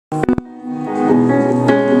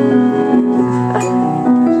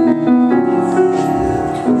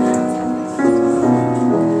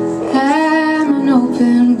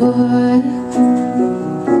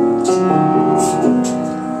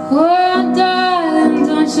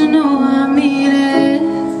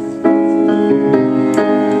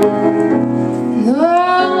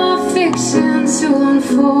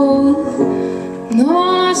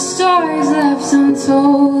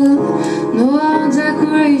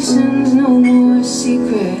conversations, no more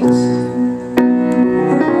secrets.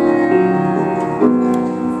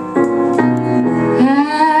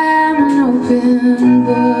 I'm an open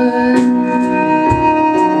book,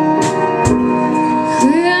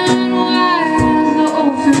 clear and wide as the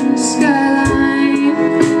open skyline.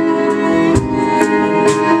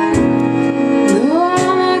 No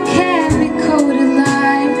more candy-coated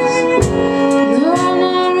lies, no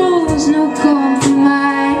more rules, no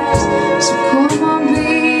compromise. So come on,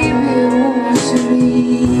 baby, won't you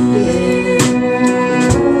leave it?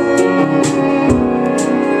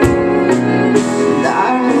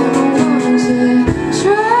 Darling, I want to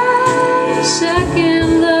try second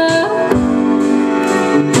love.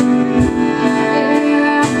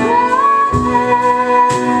 Yeah, I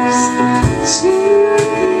promise to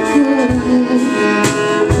be good.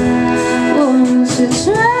 Won't you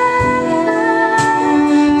try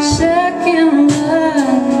second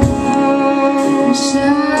love?